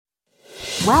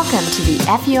Welcome to the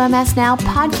FUMS Now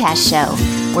podcast show,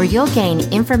 where you'll gain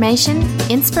information,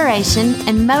 inspiration,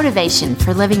 and motivation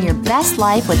for living your best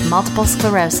life with multiple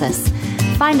sclerosis.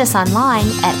 Find us online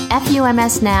at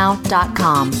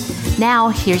FUMSnow.com. Now,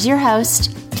 here's your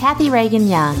host, Kathy Reagan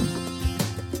Young.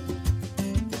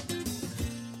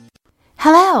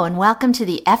 Hello, and welcome to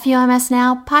the FUMS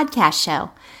Now podcast show.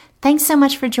 Thanks so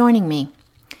much for joining me.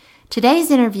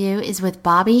 Today's interview is with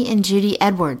Bobby and Judy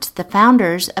Edwards, the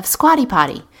founders of Squatty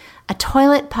Potty, a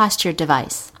toilet posture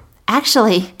device.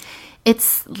 Actually,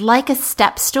 it's like a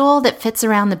step stool that fits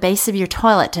around the base of your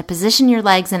toilet to position your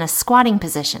legs in a squatting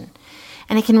position.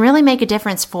 And it can really make a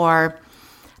difference for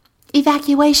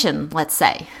evacuation, let's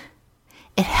say.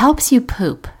 It helps you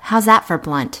poop. How's that for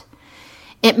blunt?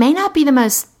 It may not be the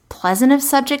most pleasant of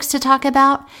subjects to talk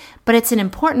about, but it's an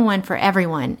important one for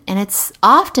everyone, and it's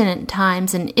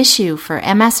oftentimes an issue for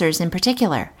MSers in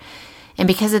particular. And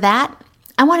because of that,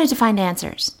 I wanted to find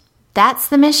answers. That's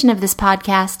the mission of this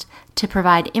podcast, to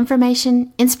provide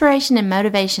information, inspiration, and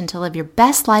motivation to live your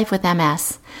best life with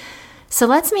MS. So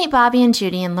let's meet Bobby and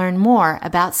Judy and learn more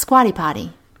about Squatty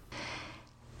Potty.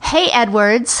 Hey,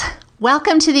 Edwards.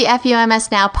 Welcome to the FUMS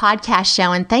Now podcast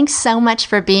show, and thanks so much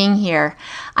for being here.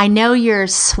 I know you're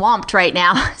swamped right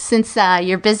now since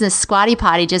your business Squatty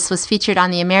Potty just was featured on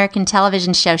the American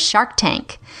television show Shark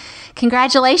Tank.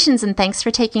 Congratulations, and thanks for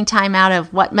taking time out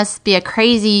of what must be a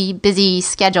crazy busy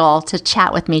schedule to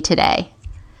chat with me today.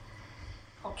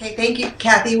 Okay, thank you,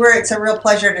 Kathy. It's a real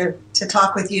pleasure to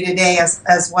talk with you today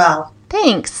as well.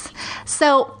 Thanks.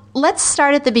 So let's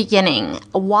start at the beginning.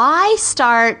 Why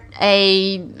start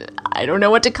I don't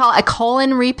know what to call it, a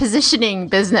colon repositioning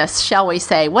business, shall we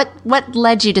say? What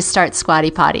led you to start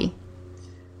Squatty Potty?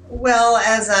 Well,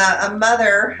 as a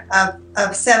mother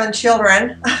of 7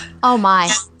 children, oh my,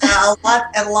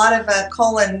 a lot of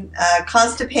colon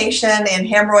constipation and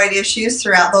hemorrhoid issues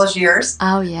throughout those years.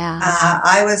 Oh yeah.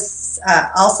 I was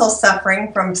also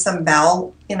suffering from some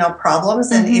bowel,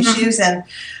 problems and issues, and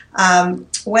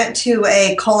went to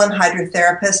a colon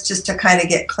hydrotherapist just to kind of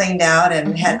get cleaned out,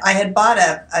 and I had bought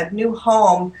a new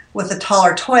home with a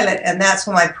taller toilet, and that's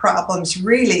when my problems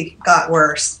really got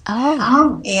worse.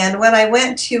 Oh. And when I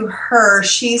went to her,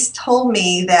 she's told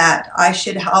me that I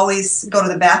should always go to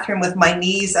the bathroom with my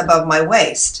knees above my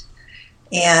waist.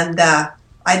 And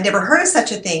I'd never heard of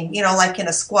such a thing, like in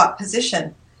a squat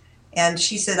position. And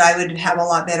she said I would have a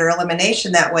lot better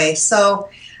elimination that way. So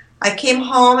I came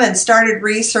home and started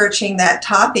researching that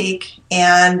topic,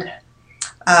 and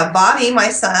Bobby, my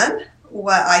son,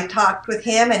 I talked with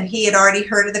him, and he had already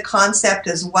heard of the concept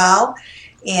as well,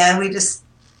 and we just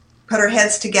put our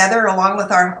heads together along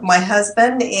with my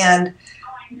husband and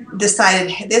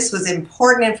decided this was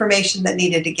important information that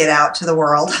needed to get out to the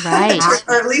world, right?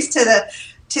 or at least to the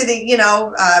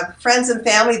friends and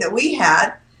family that we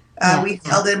had. We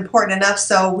felt it important enough,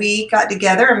 so we got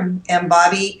together, and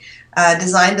Bobby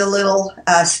designed a little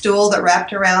stool that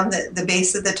wrapped around the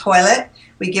base of the toilet.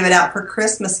 We give it out for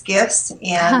Christmas gifts,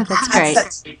 and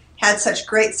had such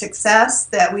great success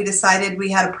that we decided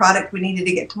we had a product we needed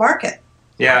to get to market.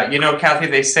 Yeah, Kathy,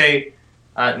 they say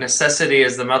necessity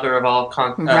is the mother of all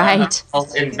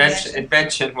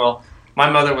invention. Well, my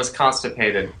mother was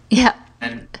constipated. Yeah.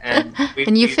 And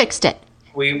you fixed it.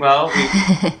 We looked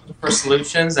for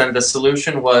solutions, and the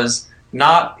solution was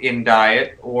not in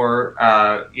diet or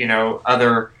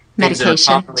other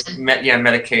medication.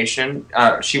 Medication.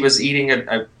 She was eating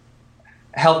a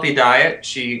healthy diet.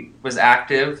 She was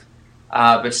active,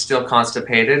 but still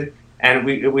constipated. And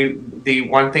the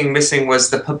one thing missing was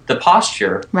the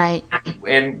posture. Right.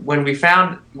 And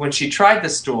when she tried the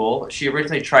stool, she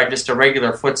originally tried just a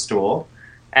regular footstool,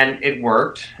 and it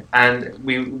worked. And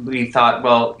we thought,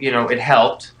 well, it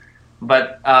helped.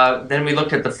 But then we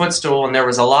looked at the footstool, and there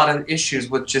was a lot of issues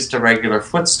with just a regular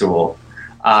footstool.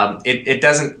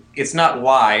 It's not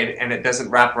wide, and it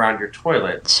doesn't wrap around your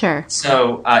toilet. Sure.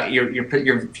 So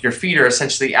your feet are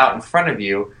essentially out in front of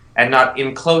you and not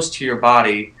in close to your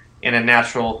body in a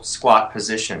natural squat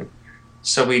position.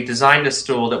 So we designed a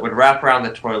stool that would wrap around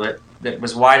the toilet, that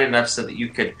was wide enough so that you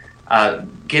could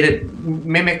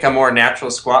mimic a more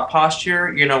natural squat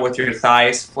posture, with your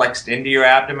thighs flexed into your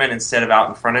abdomen instead of out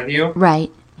in front of you.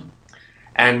 Right.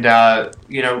 And,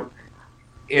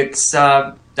 it's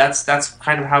that's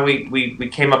kind of how we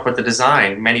came up with the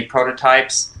design. Many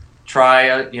prototypes,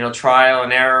 trial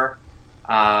and error,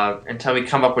 until we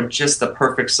come up with just the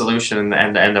perfect solution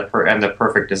and the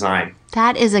perfect design.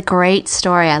 That is a great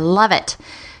story. I love it.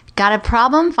 Got a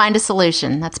problem? Find a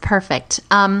solution. That's perfect.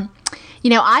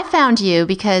 I found you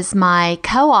because my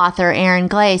co-author, Erin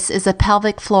Glace, is a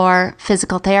pelvic floor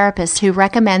physical therapist who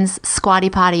recommends Squatty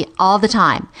Potty all the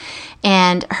time.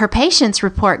 And her patients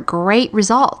report great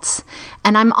results.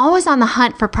 And I'm always on the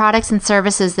hunt for products and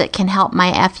services that can help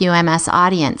my FUMS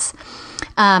audience.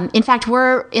 In fact,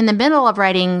 we're in the middle of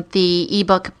writing the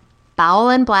ebook Bowel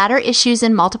and Bladder Issues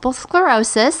in Multiple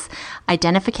Sclerosis,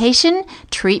 Identification,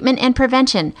 Treatment, and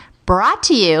Prevention, brought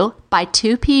to you by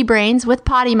two pea brains with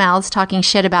potty mouths talking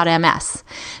shit about MS.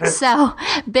 So,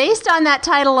 based on that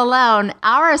title alone,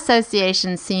 our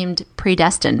association seemed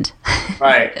predestined.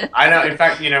 Right. I know. In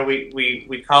fact,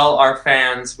 we call our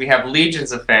fans, we have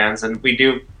legions of fans, and we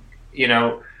do,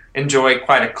 enjoy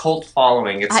quite a cult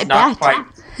following.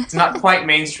 It's not quite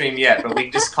mainstream yet, but we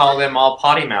just call them all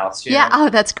potty mouths. Yeah. Oh,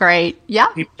 that's great. Yeah.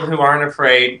 People who aren't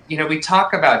afraid. We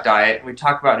talk about diet, we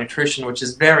talk about nutrition, which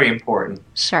is very important.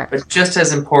 Sure. But just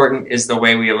as important is the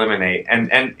way we eliminate.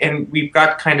 And we've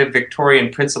got kind of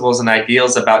Victorian principles and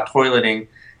ideals about toileting.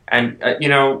 And,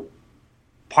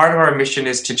 part of our mission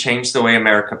is to change the way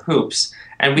America poops.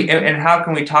 And how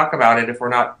can we talk about it if we're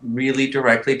not really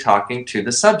directly talking to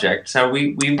the subject? So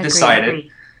we've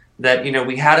decided that,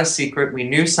 we had a secret, we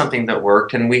knew something that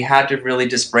worked, and we had to really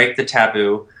just break the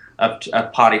taboo of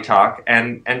potty talk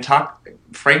and talk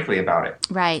frankly about it.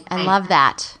 Right. I love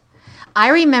that. I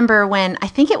remember when, I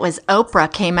think it was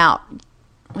Oprah came out.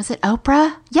 Was it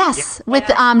Oprah? Yes, yeah.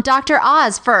 With Dr.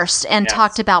 Oz first, and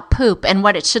talked about poop and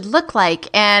what it should look like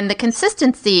and the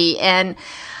consistency, and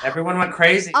everyone went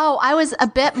crazy. Oh, I was a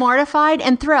bit mortified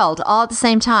and thrilled all at the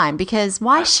same time, because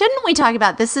why shouldn't we talk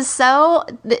about this? Is so,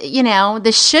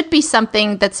 this should be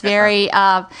something that's very,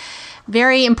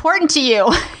 very important to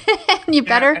you. And you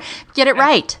better get it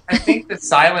right. I think that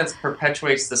silence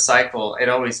perpetuates the cycle. It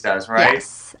always does, right?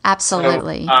 Yes,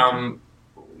 absolutely.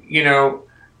 So,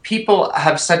 people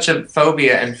have such a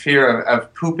phobia and fear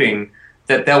of pooping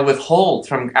that they'll withhold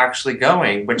from actually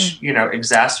going, which,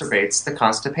 exacerbates the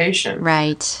constipation.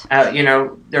 Right.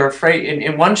 They're afraid,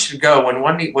 and one should go.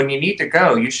 When you need to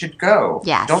go, you should go.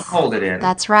 Yes. Don't hold it in.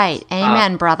 That's right.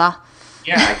 Amen, brother.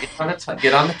 Yeah,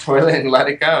 get on the toilet and let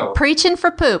it go. Preaching for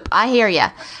poop. I hear you.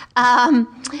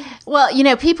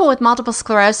 Well, people with multiple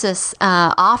sclerosis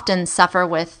often suffer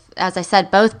with, as I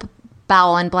said, both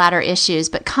bowel and bladder issues,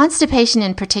 but constipation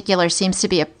in particular seems to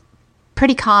be a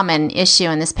pretty common issue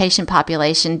in this patient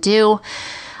population, due,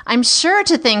 I'm sure,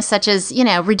 to things such as,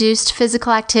 reduced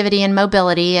physical activity and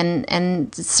mobility,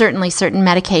 and certainly certain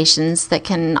medications that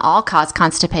can all cause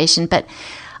constipation. But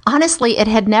honestly, it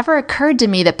had never occurred to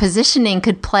me that positioning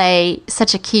could play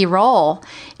such a key role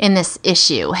in this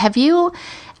issue. Have you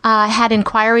had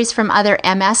inquiries from other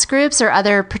MS groups or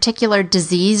other particular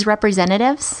disease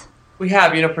representatives? We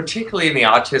have, particularly in the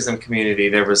autism community,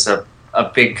 there was a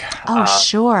big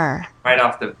sure, right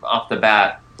off the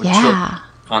bat, with children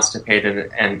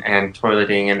constipated and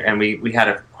toileting, and we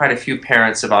had quite a few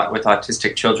parents with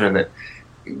autistic children that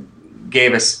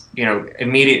gave us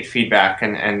immediate feedback,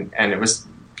 and it was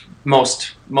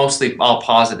mostly all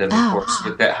positive, of course,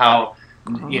 with that how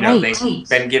they've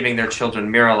been giving their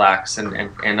children Miralax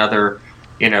and other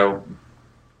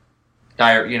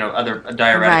other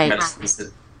diuretic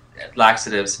medicines,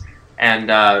 laxatives,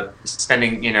 and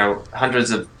spending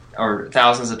hundreds of or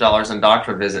thousands of dollars on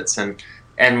doctor visits, and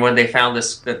when they found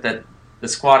that the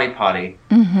Squatty Potty,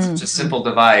 such a simple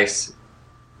device,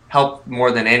 helped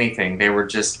more than anything. They were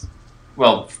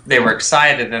they were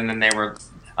excited, and then they were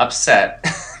upset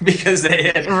because they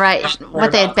had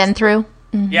what they had been through.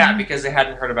 Mm-hmm. Yeah, because they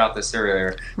hadn't heard about this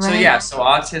earlier. Right. So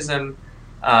autism,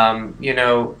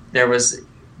 there was,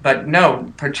 but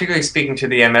no, particularly speaking to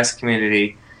the MS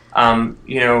community, I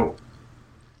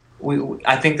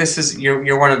think this is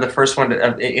you're one of the first one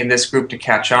in this group to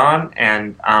catch on,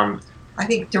 and I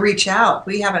think to reach out.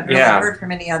 We haven't really heard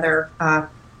from any other.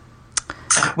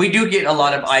 We do get a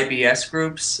lot of IBS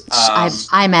groups.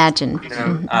 I imagine.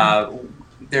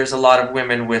 There's a lot of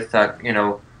women with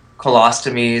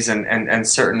colostomies and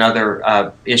certain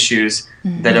other issues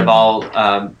that have all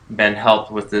been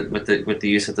helped with the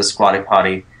use of the Squatty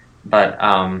Potty, but.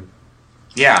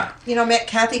 Yeah.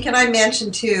 Kathy, can I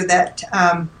mention too that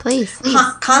please.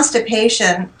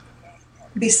 Constipation,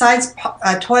 besides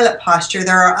toilet posture,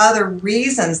 there are other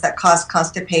reasons that cause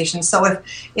constipation. So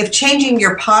if changing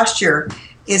your posture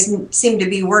seem to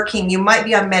be working, you might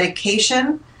be on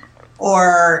medication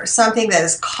or something that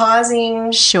is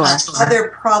causing other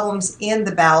problems in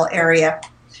the bowel area.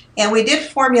 And we did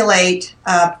formulate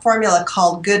a formula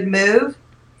called Good Move.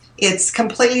 It's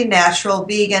completely natural,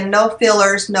 vegan, no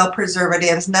fillers, no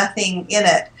preservatives, nothing in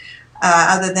it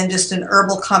other than just an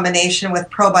herbal combination with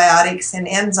probiotics and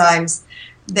enzymes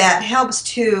that helps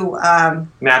to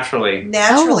naturally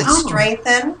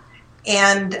strengthen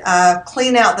and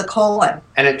clean out the colon.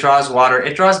 And it draws water.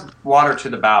 It draws water to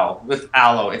the bowel with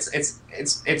aloe.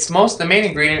 The main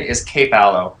ingredient is Cape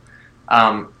aloe,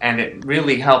 and it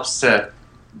really helps to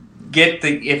get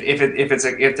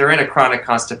if they're in a chronic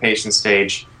constipation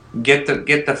stage, get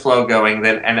the flow going.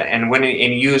 Then and when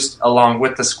used along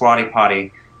with the Squatty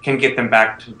Potty, can get them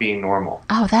back to being normal.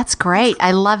 Oh, that's great!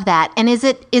 I love that. And is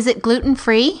it gluten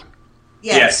free?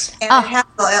 Yes. And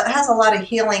it has a lot of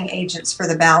healing agents for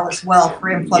the bowel as well, for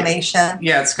inflammation.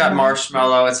 Yeah, it's got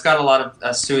marshmallow. It's got a lot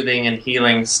of soothing and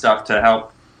healing stuff to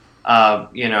help,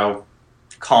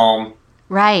 calm.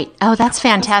 Right. Oh, that's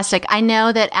fantastic. I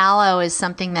know that aloe is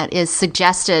something that is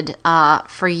suggested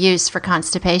for use for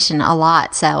constipation a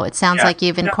lot. So it sounds like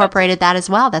you've incorporated that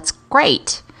as well. That's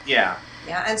great. Yeah.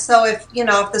 Yeah, and so if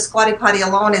the Squatty Potty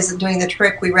alone isn't doing the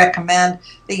trick, we recommend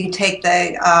that you take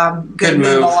the Good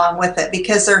Move along with it,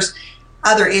 because there's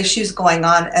other issues going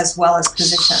on as well as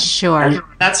position. Sure. And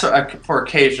that's for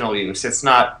occasional use. It's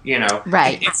not,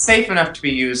 right. It's safe enough to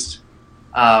be used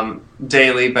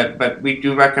daily, but we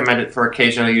do recommend it for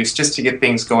occasional use just to get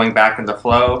things going back into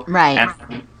flow. Right.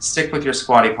 And stick with your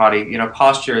Squatty Potty.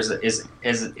 Posture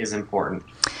is important.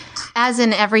 As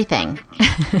in everything,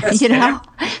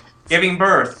 Giving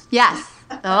birth. Yes.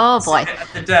 Oh, boy. At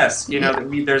the desk.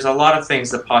 There's a lot of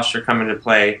things that posture come into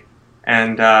play.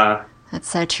 And that's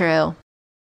so true.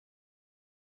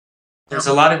 There's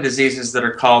a lot of diseases that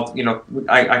are called,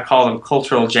 I call them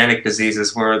cultural-genic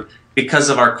diseases, where because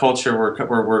of our culture,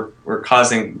 we're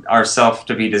causing ourselves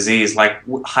to be diseased, like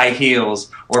high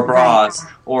heels or bras,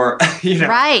 or,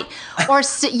 Right. Or,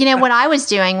 what I was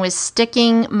doing was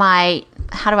sticking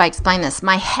how do I explain this?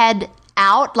 My head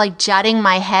out, like jutting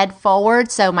my head forward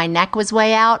so my neck was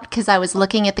way out because I was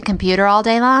looking at the computer all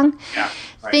day long. Yeah,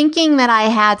 right. Thinking that I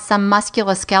had some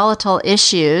musculoskeletal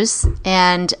issues.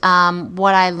 And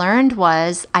what I learned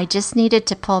was I just needed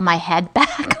to pull my head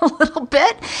back a little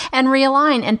bit and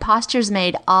realign. And posture's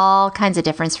made all kinds of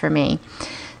difference for me.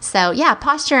 So, yeah,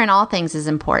 posture in all things is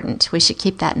important. We should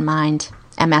keep that in mind,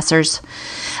 MSers.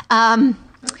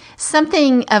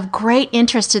 Something of great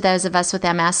interest to those of us with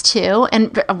MS too,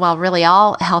 and really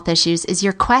all health issues, is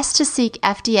your quest to seek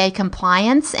FDA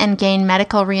compliance and gain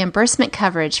medical reimbursement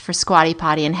coverage for Squatty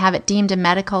Potty and have it deemed a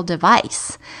medical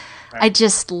device. Right. I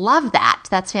just love that.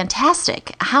 That's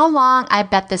fantastic. How long? I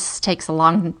bet this takes a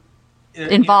long,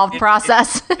 involved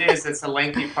process. It is. It's a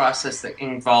lengthy process that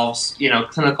involves,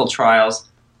 clinical trials.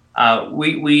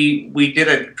 We did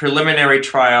a preliminary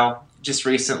trial just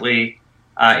recently.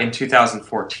 In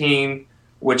 2014,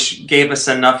 which gave us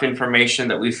enough information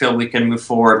that we feel we can move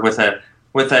forward with a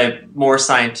more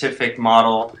scientific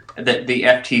model that the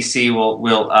FTC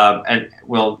will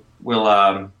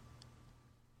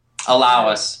allow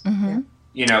us, to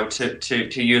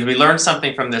use. We learned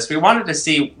something from this. We wanted to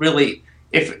see really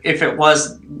if it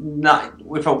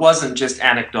wasn't just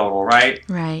anecdotal, right?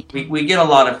 Right. We get a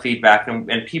lot of feedback,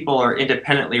 and people are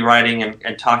independently writing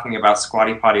and talking about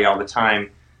Squatty Potty all the time.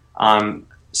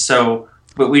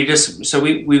 But we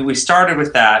started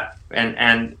with that,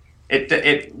 and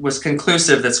it was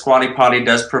conclusive that Squatty Potty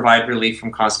does provide relief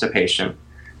from constipation.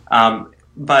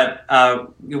 But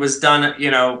it was done,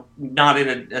 not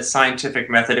in a scientific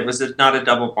method. It was not a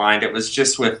double blind. It was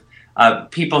just with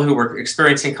people who were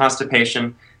experiencing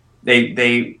constipation.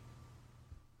 They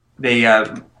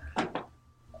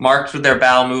marked with their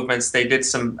bowel movements. They did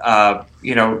some,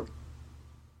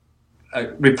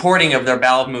 reporting of their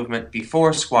bowel movement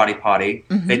before Squatty Potty.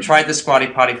 Mm-hmm. They tried the Squatty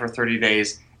Potty for 30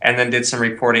 days and then did some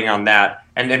reporting on that.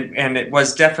 And it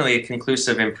was definitely a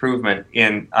conclusive improvement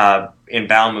in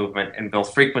bowel movement and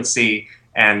both frequency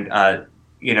and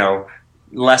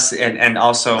less and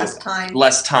also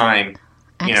less time.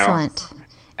 Excellent.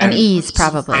 And ease,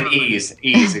 probably. And ease,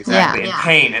 exactly. Yeah.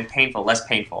 And painful, less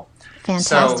painful.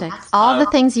 Fantastic. So, all the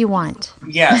things you want.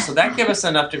 Yeah, so that gave us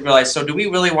enough to realize, so do we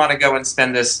really want to go and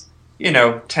spend this,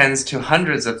 tens to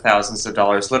hundreds of thousands of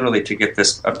dollars literally to get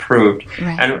this approved?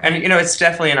 Right. And it's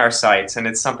definitely in our sights, and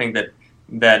it's something that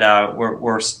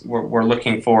we're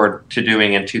looking forward to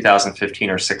doing in 2015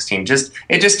 or 16.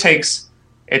 It takes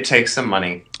some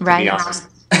money, to be honest.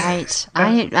 Right.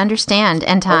 I understand.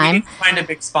 And time. We need to find a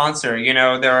big sponsor.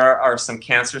 There are some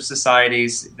cancer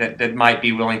societies that might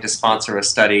be willing to sponsor a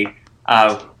study.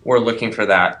 We're looking for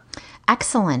that.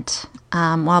 Excellent.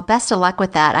 Well, best of luck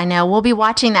with that. I know we'll be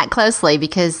watching that closely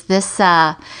because this,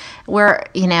 we're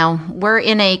in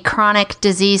a chronic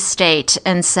disease state.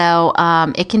 And so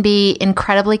it can be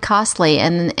incredibly costly.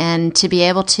 And to be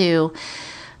able to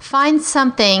find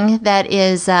something that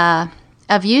is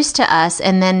of use to us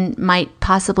and then might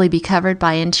possibly be covered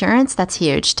by insurance, that's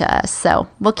huge to us. So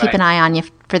we'll keep an eye on you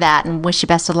for that and wish you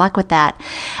best of luck with that.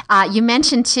 You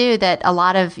mentioned too that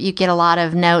you get a lot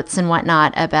of notes and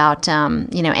whatnot about,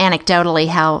 anecdotally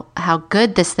how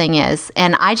good this thing is.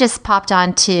 And I just popped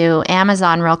onto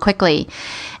Amazon real quickly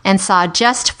and saw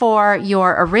just for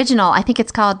your original, I think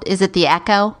it's called, is it the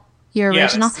Echo? Your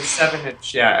original? Yeah, it's the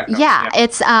 7-inch, Echo. Yeah,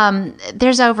 it's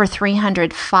there's over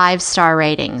 300 5-star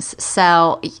ratings.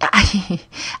 So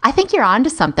I think you're onto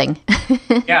something.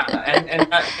 Yeah,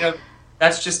 and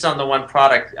that's just on the one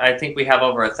product. I think we have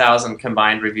over 1,000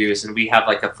 combined reviews, and we have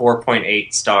like a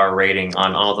 4.8 star rating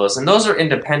on all those. And those are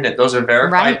independent. Those are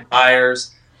verified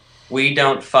buyers. We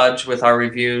don't fudge with our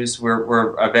reviews.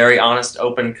 We're a very honest,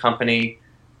 open company.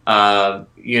 We're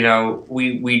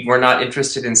not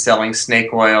interested in selling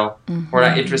snake oil. Mm-hmm. We're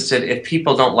not interested. If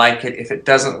people don't like it, if it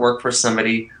doesn't work for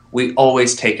somebody, we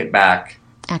always take it back.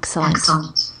 Excellent.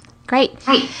 Great.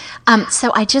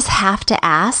 So I just have to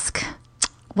ask,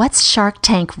 what's Shark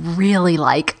Tank really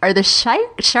like? Are the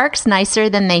sharks nicer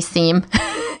than they seem?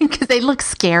 Because they look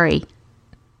scary.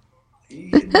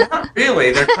 Not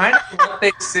really. They're kind of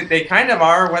they kind of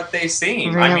are what they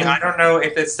seem. Really? I mean, I don't know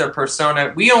if it's their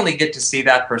persona. We only get to see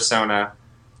that persona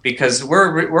because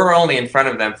we're only in front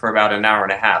of them for about an hour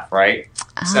and a half, right?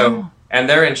 Oh. So, and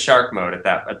they're in shark mode at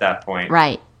that point.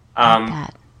 Right.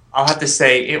 I'll have to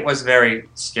say it was very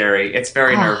scary. It's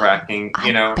very nerve-wracking,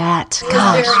 I bet. It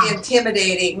was very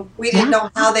intimidating. We didn't know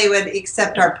how they would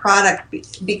accept our product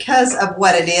because of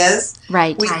what it is.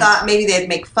 Right. We thought maybe they'd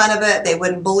make fun of it. They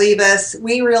wouldn't believe us.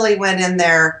 We really went in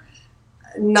there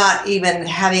not even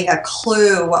having a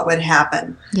clue what would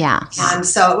happen. Yeah. And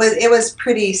so it was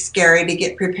pretty scary to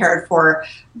get prepared for.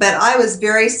 But I was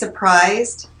very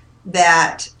surprised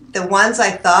that the ones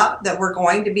I thought that were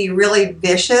going to be really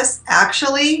vicious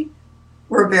actually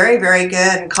were very, very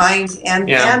good and kind, and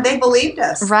they believed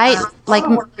us. Right.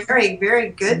 Were very, very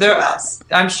good to us.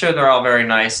 I'm sure they're all very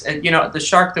nice. And, the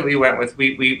shark that we went with,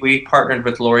 we partnered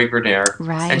with Lori Grenier.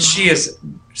 Right. And she is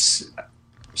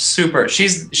super.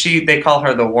 They call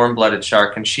her the warm-blooded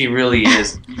shark, and she really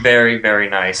is very, very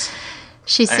nice.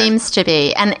 She seems to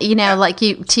be. And,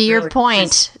 to your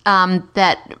point,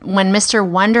 that when Mr.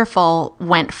 Wonderful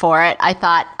went for it, I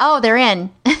thought, oh, they're in.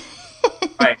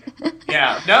 Right.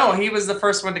 Yeah. No, he was the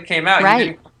first one that came out. Right. He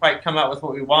didn't quite come out with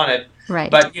what we wanted. Right.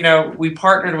 But, we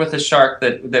partnered with a shark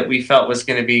that we felt was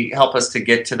going to help us to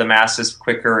get to the masses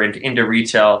quicker and into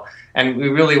retail. And we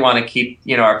really want to keep,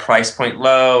 our price point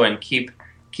low and keep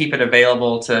it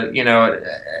available to,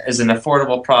 as an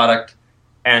affordable product.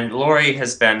 And Lori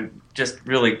has been just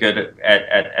really good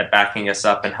at backing us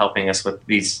up and helping us with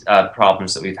these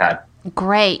problems that we've had.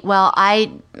 Great. Well,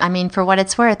 I mean, for what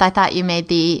it's worth, I thought you made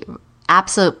the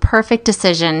absolute perfect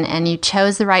decision and you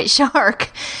chose the right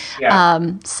shark. Yeah.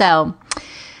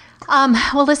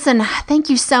 Well, listen, thank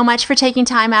you so much for taking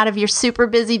time out of your super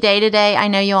busy day today. I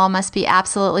know you all must be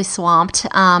absolutely swamped,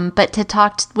 but to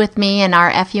talk with me and our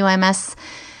FUMS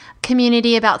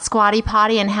community about Squatty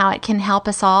Potty and how it can help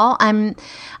us all.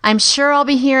 I'm sure I'll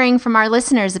be hearing from our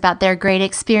listeners about their great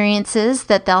experiences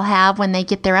that they'll have when they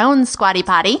get their own Squatty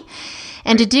Potty.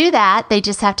 And to do that, they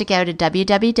just have to go to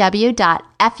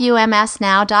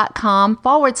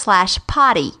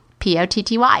www.fumsnow.com/potty,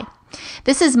 Potty.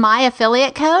 This is my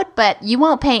affiliate code, but you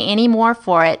won't pay any more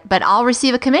for it, but I'll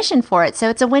receive a commission for it, so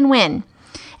it's a win-win.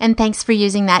 And thanks for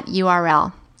using that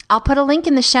URL. I'll put a link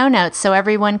in the show notes so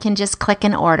everyone can just click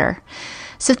and order.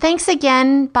 So thanks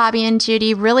again, Bobby and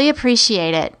Judy. Really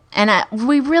appreciate it. And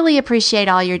we really appreciate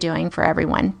all you're doing for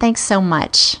everyone. Thanks so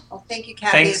much. Well, thank you,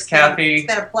 Kathy. Thanks, Kathy. It's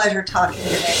been a pleasure talking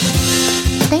today.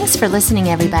 Thanks for listening,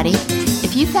 everybody.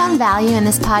 If you found value in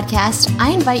this podcast,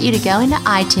 I invite you to go into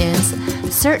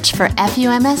iTunes, search for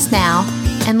FUMS Now,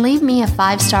 and leave me a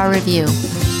 5-star review.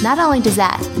 Not only does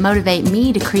that motivate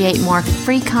me to create more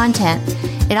free content,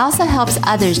 it also helps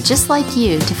others just like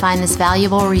you to find this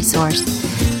valuable resource.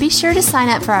 Be sure to sign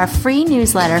up for our free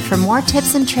newsletter for more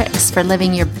tips and tricks for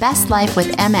living your best life with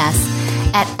MS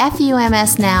at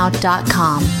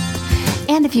FUMSnow.com.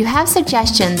 And if you have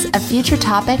suggestions of future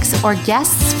topics or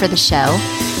guests for the show,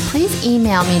 please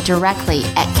email me directly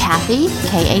at Kathy,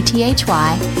 Kathy,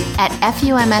 at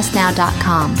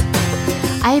FUMSnow.com.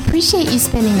 I appreciate you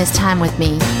spending this time with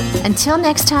me. Until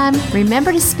next time,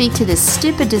 remember to speak to this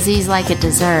stupid disease like it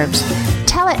deserves.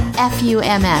 Tell it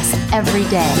FUMS every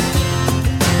day.